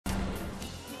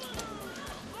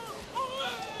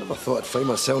Never thought I'd find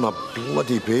myself in a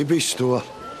bloody baby store.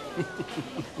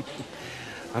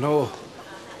 I know.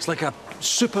 It's like a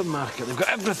supermarket. They've got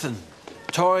everything.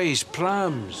 Toys,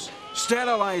 prams,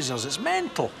 sterilisers. It's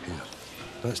mental. Here,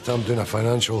 that's Tam doing a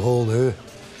financial hole now.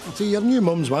 See, your new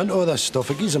mum's want all this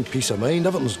stuff. It gives him peace of mind.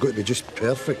 Everything's got to be just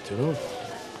perfect, you know.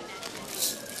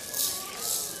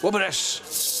 What about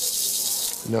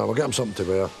this? No, we'll get him something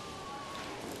to wear.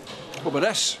 What about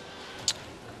this?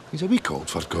 He's a week old,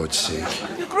 for God's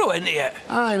sake. You grow into it.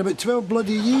 Aye, in about 12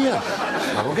 bloody year.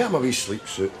 Now, we'll get him a wee sleep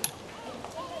suit.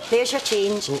 There's your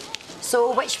change. Oh.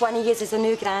 So, which one of you is the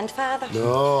new grandfather?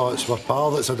 No, it's my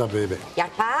pal that's had a baby. Your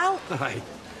pal? Aye.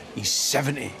 He's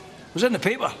 70. It was in the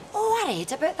paper. Oh, I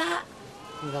read about that.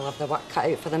 They'll have the work cut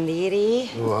out for them there, eh?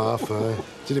 Oh, half, aye.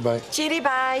 Cheery bye. Cheery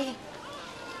bye.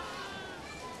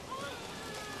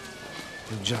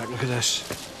 Jack, look at this.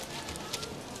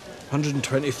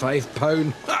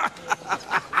 £125.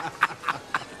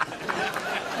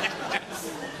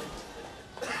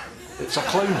 It's a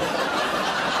clown.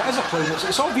 It is a clown.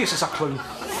 It's obvious it's a clown.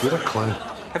 You're a clown.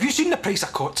 Have you seen the price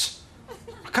of cots?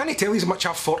 I can't tell you how much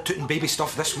I've forked out in baby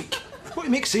stuff this week. Got to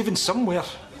make savings somewhere.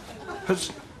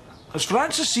 Has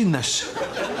Frances seen this?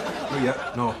 Not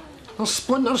yet, no. There's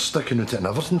splinters sticking out it and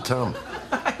everything, Tam.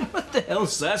 What the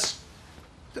hell's this?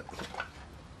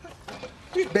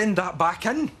 You bend that back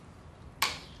in.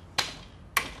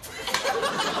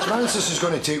 Frances is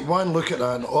going to take one look at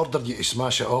that and order you to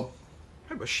smash it up.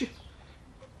 How was she?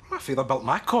 My father built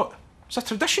my cot. It's a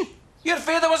tradition. Your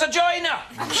father was a joiner!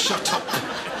 Shut up.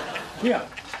 Yeah,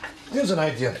 here's an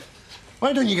idea.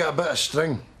 Why don't you get a bit of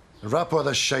string, wrap all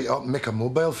this shite up and make a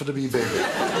mobile for the wee baby?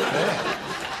 Eh?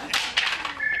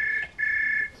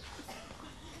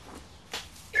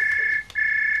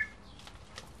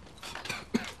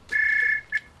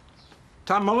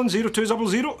 Tam Mullen,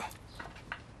 0200.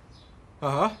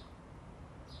 Uh-huh.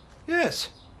 Yes.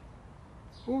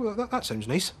 Oh, that sounds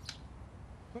nice.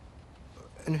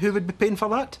 And who would be paying for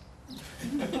that?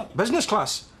 Business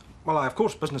class? Well, aye, of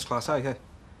course, business class, aye.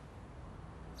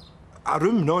 A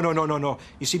room? No.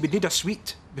 You see, we'd need a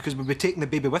suite, because we'd be taking the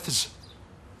baby with us.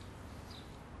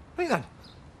 Right then.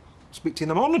 Speak to you in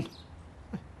the morning.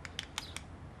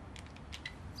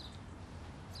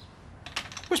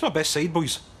 What's my best side,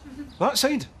 boys? That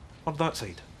side or that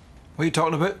side? What are you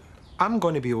talking about? I'm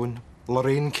going to be on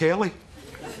Lorraine Kelly.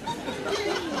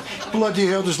 Bloody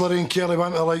hell does Lorraine Kelly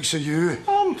want the likes of you?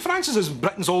 Frances is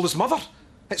Britain's oldest mother.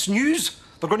 It's news.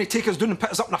 They're going to take us down and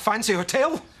put us up in a fancy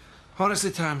hotel.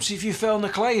 Honestly, Tam, see if you fell in the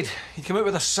Clyde. You'd come out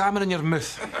with a salmon in your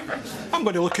mouth. I'm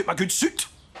going to look at my good suit.